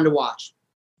and fun to watch.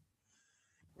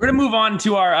 We're going to move on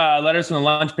to our Letters from the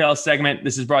Lunch Pail segment.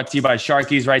 This is brought to you by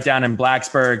Sharky's right down in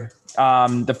Blacksburg.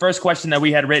 The first question that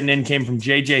we had written in came from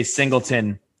JJ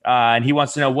Singleton, and he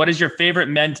wants to know, what is your favorite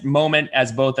moment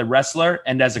as both a wrestler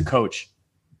and as a coach?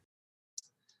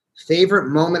 Favorite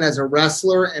moment as a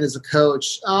wrestler and as a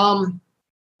coach?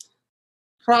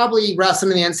 Probably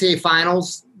wrestling in the NCAA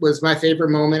finals was my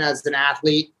favorite moment as an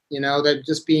athlete. That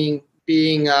just being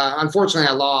unfortunately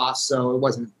I lost, so it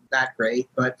wasn't that great,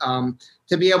 but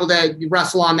to be able to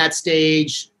wrestle on that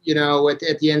stage, at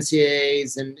the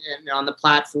NCAAs and on the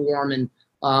platform and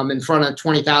in front of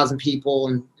 20,000 people,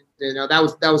 and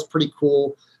that was pretty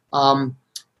cool.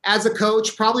 As a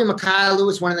coach, probably Micaiah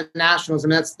Lewis winning the Nationals.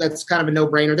 That's kind of a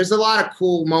no-brainer. There's a lot of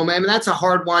cool moments. That's a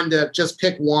hard one to just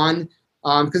pick one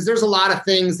because there's a lot of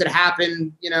things that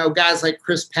happen. Guys like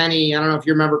Chris Penny. I don't know if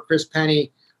you remember Chris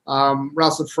Penny,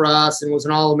 wrestled for us and was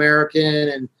an All-American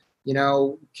and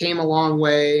came a long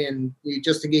way. And he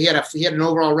had an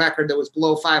overall record that was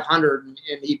below 500, and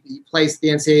he placed the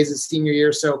NCAAs his senior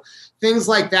year. So things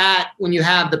like that, when you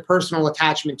have the personal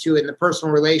attachment to it and the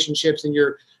personal relationships, and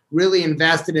you're really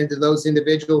invested into those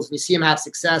individuals and you see them have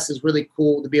success, is really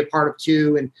cool to be a part of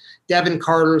too. And Devin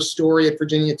Carter's story at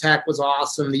Virginia Tech was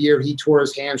awesome. The year he tore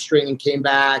his hamstring and came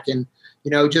back, and,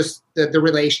 just the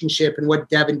relationship and what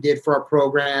Devin did for our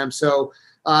program. So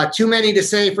too many to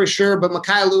say for sure, but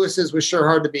Micaiah Lewis's was sure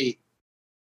hard to beat.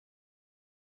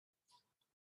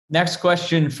 Next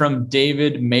question from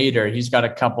David Mader. He's got a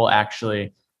couple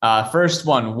actually. First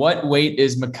one, what weight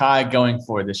is Micaiah going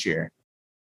for this year?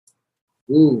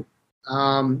 Ooh,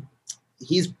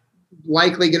 he's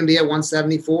likely going to be at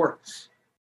 174.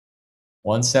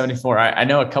 174. I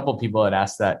know a couple people had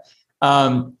asked that.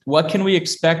 What can we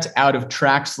expect out of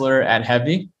Traxler at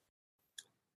heavy?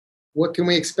 What can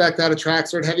we expect out of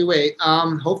Traxler at heavyweight?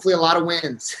 Hopefully a lot of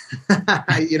wins.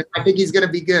 I think he's going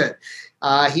to be good.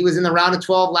 He was in the round of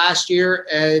 12 last year,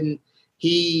 and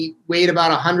he weighed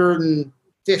about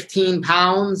 115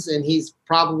 pounds, and he's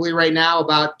probably right now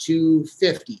about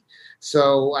 250.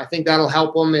 So I think that'll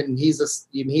help him. And he's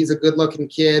a good looking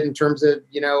kid in terms of,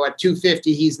 at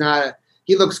 250,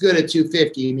 he looks good at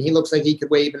 250. He looks like he could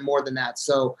weigh even more than that.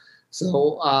 So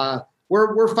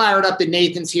we're fired up that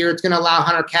Nathan's here. It's going to allow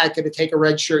Hunter Katka to take a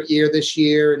redshirt year this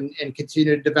year and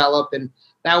continue to develop. And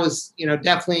that was,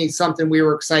 definitely something we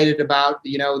were excited about,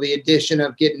 the addition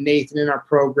of getting Nathan in our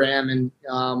program and,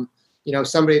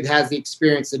 somebody that has the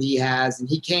experience that he has. And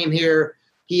he came here.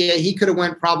 He could have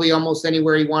went probably almost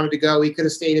anywhere he wanted to go. He could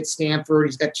have stayed at Stanford.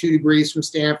 He's got 2 degrees from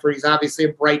Stanford. He's obviously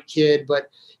a bright kid, but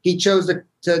he chose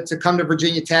to come to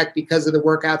Virginia Tech because of the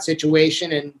workout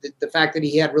situation and the fact that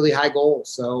he had really high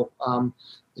goals. So,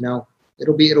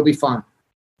 it'll be fun.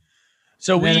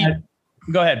 So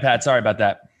go ahead, Pat. Sorry about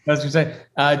that. I was going to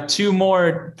say, two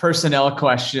more personnel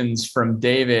questions from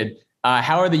David.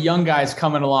 How are the young guys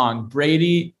coming along?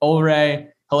 Brady, Ulrey,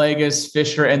 Halegas,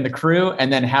 Fisher, and the crew.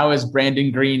 And then how is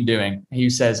Brandon Green doing? He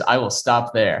says, I will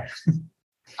stop there.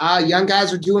 Young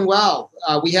guys are doing well.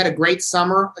 We had a great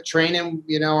summer of training.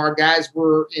 Our guys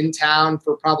were in town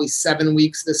for probably 7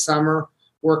 weeks this summer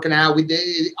working out.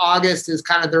 August is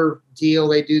kind of their deal.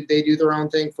 They do their own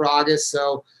thing for August.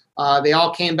 So they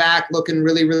all came back looking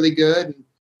really, really good.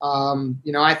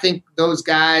 I think those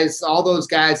guys, all those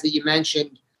guys that you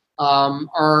mentioned,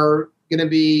 are going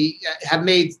to have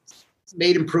made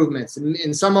improvements,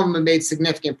 and some of them have made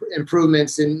significant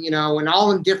improvements, and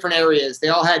all in different areas. They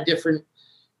all had different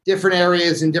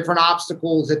areas and different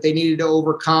obstacles that they needed to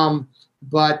overcome.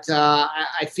 But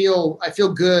I feel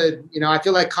good. I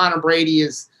feel like Connor Brady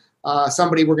is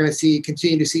somebody we're going to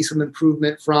continue to see some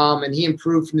improvement from, and he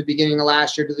improved from the beginning of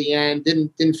last year to the end.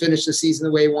 Didn't finish the season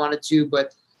the way he wanted to,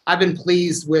 but I've been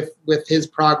pleased with his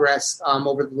progress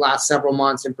over the last several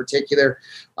months in particular.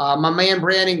 My man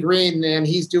Brandon Green, man,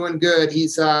 he's doing good. He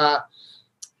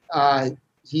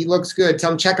looks good.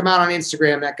 Tell him check him out on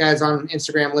Instagram. That guy's on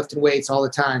Instagram lifting weights all the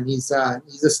time. He's a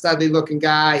studly looking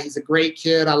guy. He's a great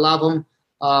kid. I love him.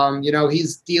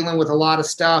 He's dealing with a lot of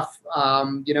stuff.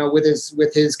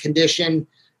 With his condition.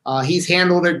 He's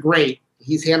handled it great.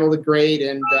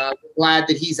 And glad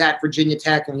that he's at Virginia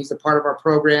Tech and he's a part of our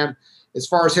program. As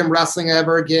far as him wrestling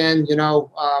ever again,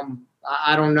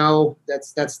 I don't know.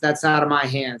 That's out of my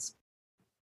hands.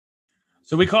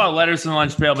 So we call it letters from the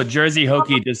lunch pail, but Jersey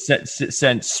Hokey just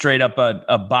sent straight up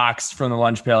a box from the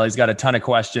lunch pail. He's got a ton of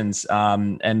questions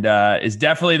and is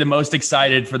definitely the most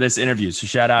excited for this interview. So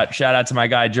shout out to my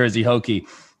guy, Jersey Hokey.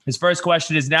 His first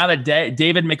question is, now that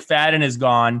David McFadden is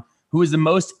gone, who is the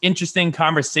most interesting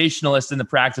conversationalist in the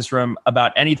practice room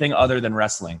about anything other than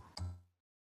wrestling?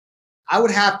 I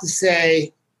would have to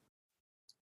say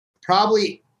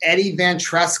probably Eddie Van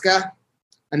Treska,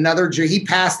 he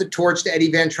passed the torch to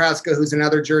Eddie Van Treska, who's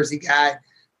another Jersey guy.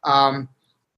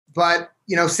 But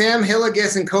Sam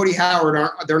Hilligus and Cody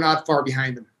Howard they're not far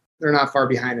behind him.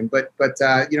 But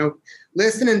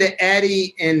listening to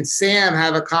Eddie and Sam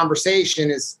have a conversation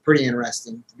is pretty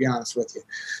interesting, to be honest with you.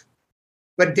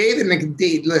 But Dave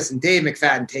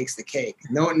McFadden takes the cake.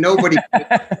 Nobody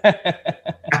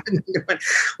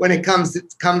when it comes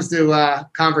to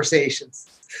conversations.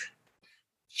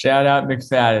 Shout out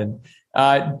McFadden.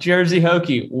 Jersey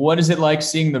Hokey, what is it like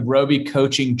seeing the Robie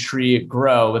coaching tree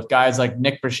grow with guys like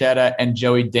Nick Bruschetta and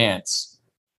Joey Dance?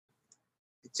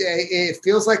 It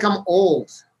feels like I'm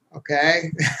old. Okay.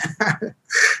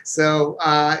 So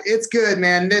it's good,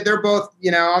 man. They're both,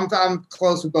 I'm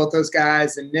close with both those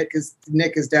guys, and Nick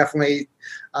is definitely,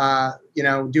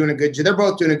 doing a good job. They're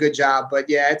both doing a good job, but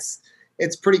yeah,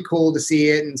 it's pretty cool to see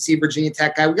it and see Virginia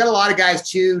Tech guy. We got a lot of guys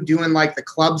too doing like the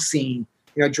club scene.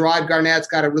 Gerard Garnett's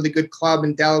got a really good club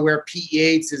in Delaware. Pete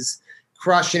Yates is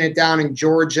crushing it down in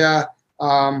Georgia.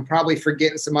 Probably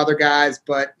forgetting some other guys,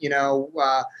 but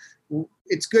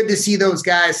it's good to see those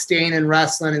guys staying in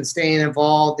wrestling and staying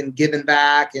involved and giving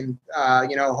back and,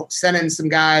 sending some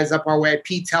guys up our way.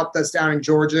 Pete's helped us down in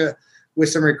Georgia with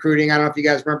some recruiting. I don't know if you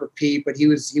guys remember Pete, but he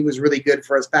was really good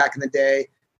for us back in the day.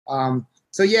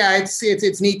 So yeah,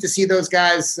 it's neat to see those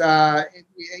guys,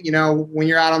 when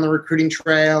you're out on the recruiting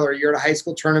trail or you're at a high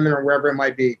school tournament or wherever it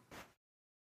might be.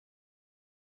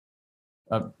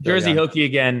 Jersey Hokey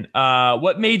again.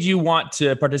 What made you want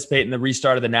to participate in the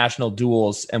restart of the national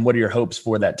duels, and what are your hopes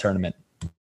for that tournament?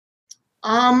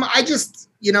 I just,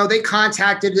 they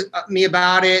contacted me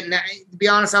about it, and to be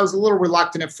honest, I was a little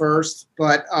reluctant at first,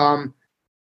 but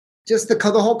just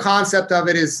the whole concept of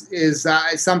it is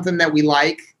something that we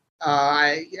like.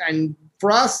 And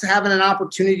for us, having an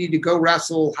opportunity to go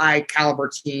wrestle high caliber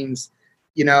teams,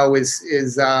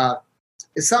 is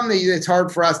something that it's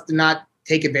hard for us to not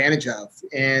take advantage of.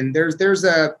 And there's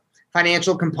a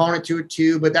financial component to it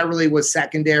too, but that really was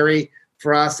secondary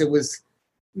for us. It was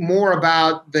more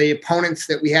about the opponents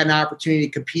that we had an opportunity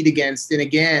to compete against. And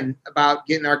again, about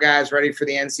getting our guys ready for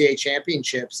the NCAA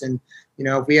championships. And,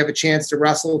 if we have a chance to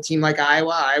wrestle a team like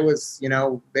Iowa's, they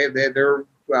got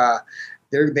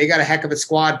a heck of a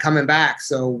squad coming back.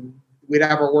 So we'd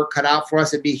have our work cut out for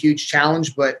us. It'd be a huge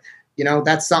challenge, but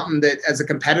that's something that as a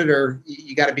competitor,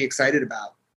 you got to be excited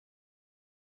about.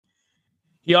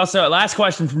 He also, last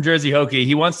question from Jersey Hokey.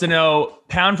 He wants to know,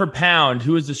 pound for pound,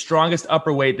 who is the strongest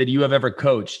upper weight that you have ever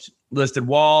coached? listed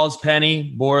Walls,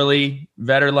 Penny, Borley,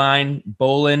 Vetterline,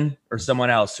 Bolin, or someone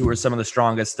else. Who are some of the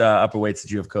strongest upper weights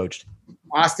that you have coached?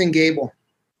 Austin Gable.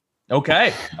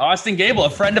 Okay. Austin Gable, a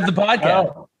friend of the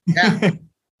podcast. Oh. Yeah.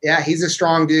 Yeah, he's a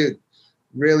strong dude.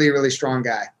 Really, really strong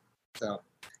guy. So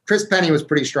Chris Penny was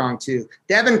pretty strong too.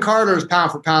 Devin Carter is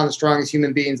pound for pound the strongest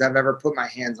human beings I've ever put my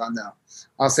hands on, though.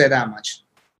 I'll say that much.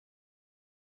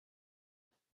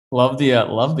 Love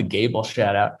the Gable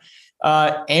shout out.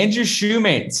 Andrew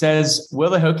Shoemate says, will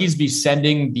the Hokies be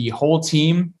sending the whole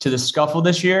team to the Scuffle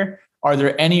this year? Are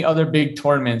there any other big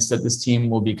tournaments that this team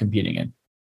will be competing in?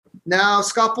 No,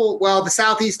 Scuffle. Well, the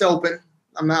Southeast Open.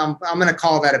 I'm going to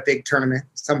call that a big tournament.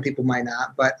 Some people might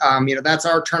not, but that's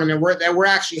our tournament. We're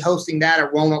actually hosting that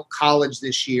at Roanoke College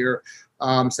this year,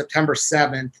 September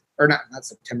 7th, or not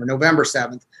September, November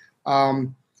 7th.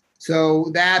 So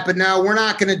that, but no, we're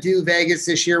not going to do Vegas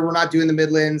this year. We're not doing the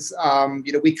Midlands.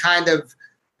 We kind of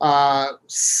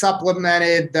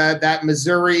supplemented that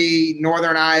Missouri,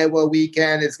 Northern Iowa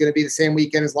weekend is going to be the same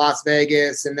weekend as Las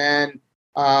Vegas, and then.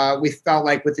 We felt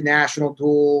like with the national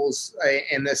duels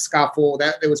and the Scuffle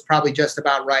that it was probably just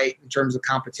about right in terms of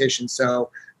competition. So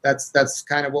that's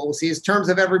kind of what we'll see. In terms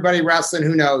of everybody wrestling,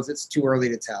 who knows? It's too early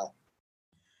to tell.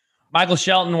 Michael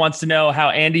Shelton wants to know how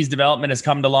Andy's development has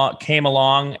came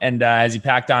along, and has he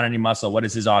packed on any muscle? What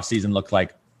does his off season look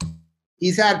like?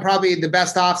 He's had probably the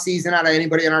best off season out of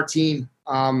anybody on our team.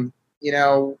 Andy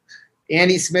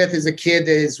Smith is a kid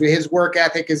that his work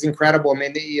ethic is incredible. I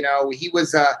mean, he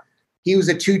was a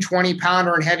 220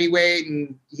 pounder in heavyweight,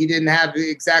 and he didn't have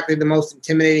exactly the most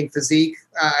intimidating physique.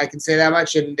 I can say that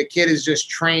much. And the kid is just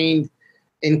trained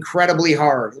incredibly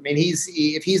hard. I mean,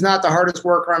 if he's not the hardest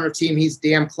worker on our team, he's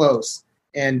damn close.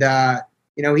 And,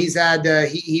 he's had,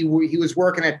 he was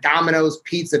working at Domino's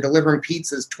Pizza, delivering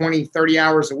pizzas 20, 30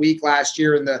 hours a week last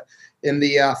year in the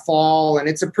fall. And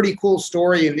it's a pretty cool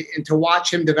story. And to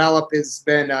watch him develop has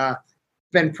been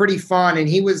pretty fun. And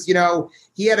he was,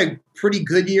 he had a pretty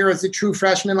good year as a true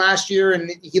freshman last year,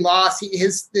 and he lost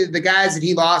the guys that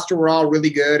he lost to were all really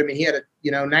good. I mean, he had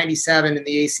 97 in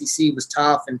the ACC was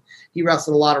tough, and he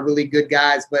wrestled a lot of really good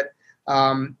guys. But,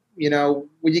 when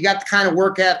you got the kind of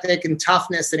work ethic and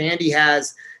toughness that Andy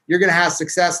has, you're going to have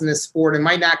success in this sport. It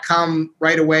might not come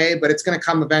right away, but it's going to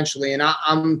come eventually. And I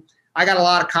got a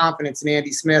lot of confidence in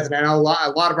Andy Smith, and I know a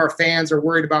lot of our fans are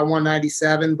worried about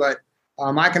 197, but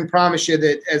I can promise you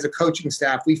that as a coaching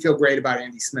staff, we feel great about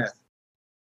Andy Smith.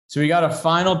 So we got a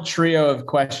final trio of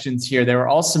questions here. They were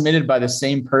all submitted by the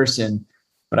same person,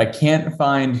 but I can't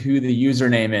find who the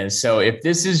username is. So if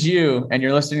this is you and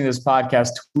you're listening to this podcast,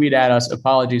 tweet at us.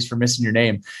 Apologies for missing your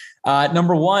name.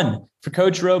 Number one, for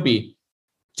Coach Robie,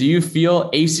 do you feel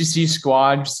ACC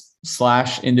squads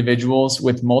 / individuals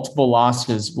with multiple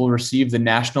losses will receive the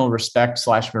national respect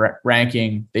 /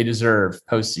 ranking they deserve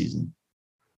postseason?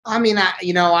 I mean,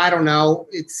 I don't know.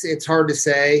 It's hard to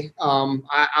say. I'm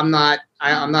not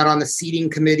on the seating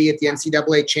committee at the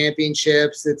NCAA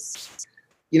championships. It's,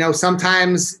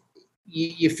 sometimes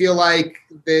you feel like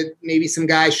that maybe some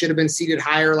guys should have been seated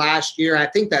higher last year. I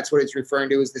think that's what it's referring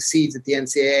to is the seeds at the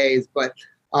NCAAs. But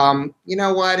you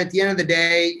know what? At the end of the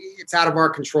day, it's out of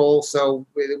our control. So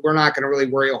we're not going to really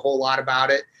worry a whole lot about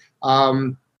it.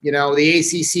 The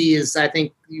ACC is, I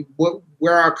think,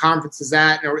 where our conference is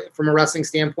at, and from a wrestling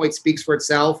standpoint, speaks for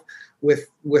itself. With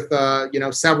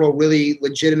several really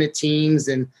legitimate teams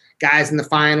and guys in the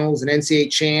finals and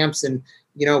NCAA champs, and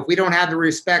if we don't have the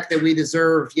respect that we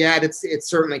deserve yet, it's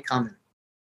certainly coming.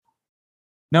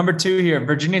 Number two here,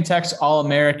 Virginia Tech's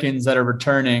All-Americans that are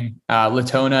returning,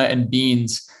 Latona and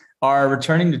Beans, are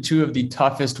returning to two of the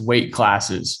toughest weight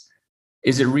classes.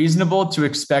 Is it reasonable to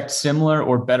expect similar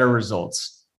or better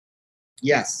results?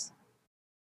 Yes.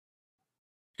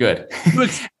 Good. To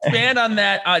expand on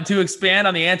that, to expand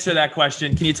on the answer to that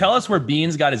question, can you tell us where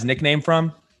Beans got his nickname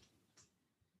from?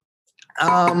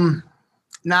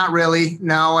 Not really.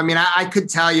 No, I mean, I could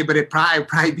tell you, but it'd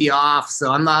probably be off.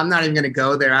 So I'm not even going to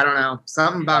go there. I don't know.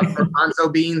 Something about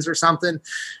garbanzo beans or something.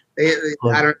 I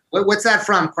don't. What's that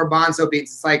from? Garbanzo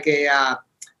beans. It's like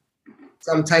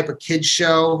some type of kids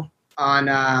show on.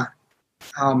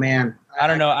 Oh man. I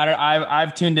don't know.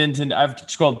 I've tuned into. I've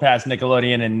scrolled past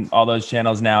Nickelodeon and all those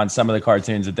channels now, and some of the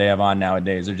cartoons that they have on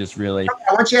nowadays are just really.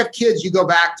 Once you have kids, you go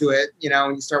back to it,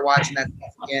 and you start watching that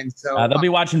stuff again. So they'll be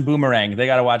watching Boomerang. They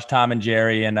got to watch Tom and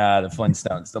Jerry and the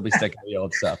Flintstones. They'll be sticking to the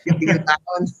old stuff.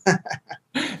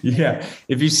 Yeah.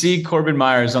 If you see Corbin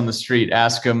Myers on the street,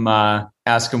 ask him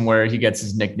where he gets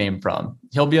his nickname from.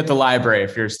 He'll be at the library.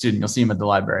 If you're a student, you'll see him at the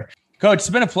library. Coach, it's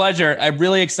been a pleasure. I'm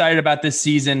really excited about this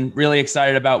season. Really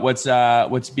excited about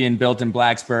what's being built in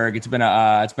Blacksburg. It's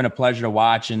been a pleasure to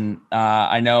watch, and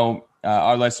I know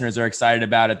our listeners are excited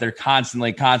about it. They're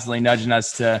constantly nudging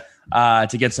us to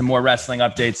get some more wrestling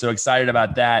updates. So excited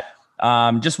about that.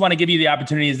 Just want to give you the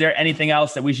opportunity. Is there anything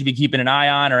else that we should be keeping an eye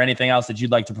on, or anything else that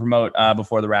you'd like to promote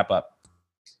before the wrap up?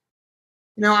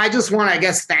 I just want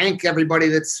to, thank everybody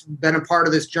that's been a part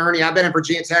of this journey. I've been at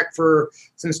Virginia Tech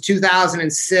since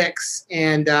 2006,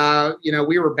 and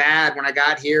we were bad when I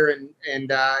got here,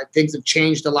 and things have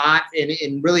changed a lot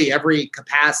in really every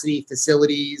capacity,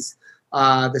 facilities,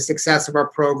 the success of our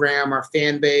program, our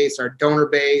fan base, our donor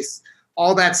base,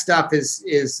 all that stuff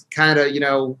is kind of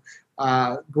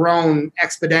grown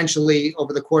exponentially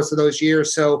over the course of those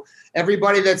years. So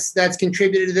everybody that's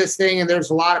contributed to this thing, and there's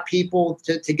a lot of people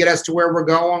to get us to where we're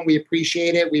going. We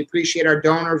appreciate it. We appreciate our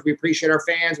donors. We appreciate our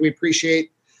fans. We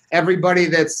appreciate everybody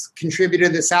that's contributed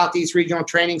to the Southeast Regional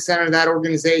Training Center. That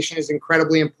organization is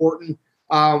incredibly important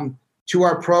to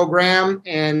our program.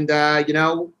 And,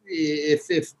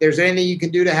 if there's anything you can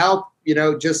do to help,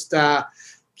 just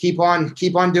keep on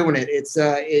doing it.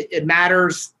 It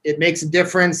matters. It makes a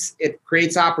difference. It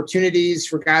creates opportunities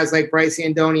for guys like Bryce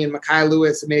Andoni and Mekhi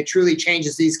Lewis. It truly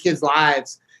changes these kids'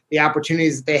 lives, the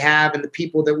opportunities that they have and the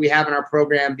people that we have in our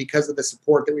program because of the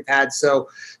support that we've had. So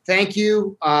thank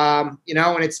you. And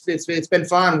it's been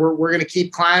fun. We're going to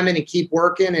keep climbing and keep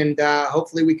working, and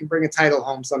hopefully we can bring a title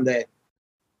home someday.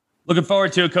 Looking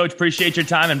forward to it, Coach. Appreciate your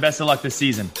time, and best of luck this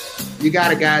season. You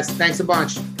got it, guys. Thanks a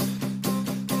bunch.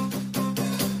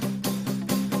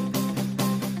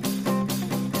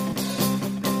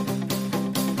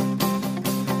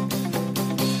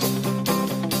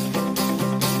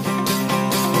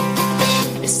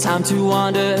 Time to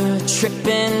wander,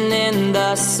 tripping in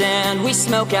the sand. We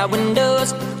smoke out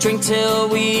windows, drink till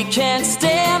we can't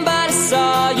stand. But I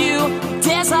saw you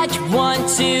dance like you want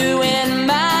to in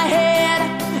my head.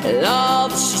 And all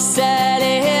that she said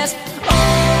is, oh,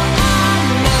 I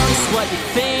know just what you're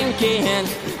thinking.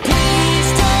 Please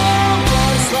don't go,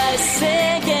 just let it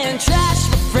sink in. Trash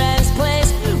your friend's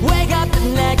place, wake up the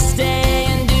next day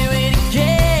and do it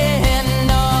again.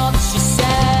 And all that she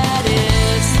said is,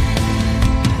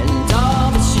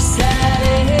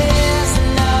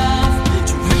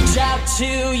 to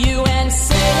you and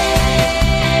say,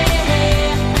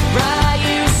 write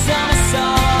you some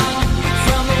song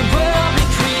from the world we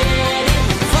created.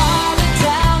 Falling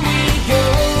down we go,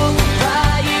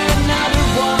 write you another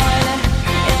one,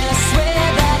 and I swear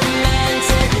that I meant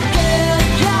it. Girl,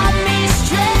 you got me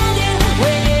stranded,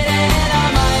 waiting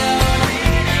on my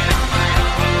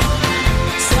own,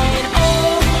 saying,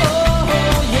 oh,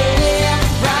 yeah,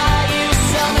 write you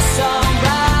some song,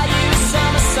 write you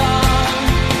some song.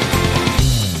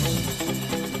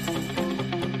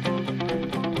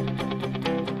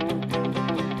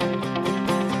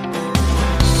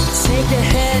 Take a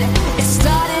hit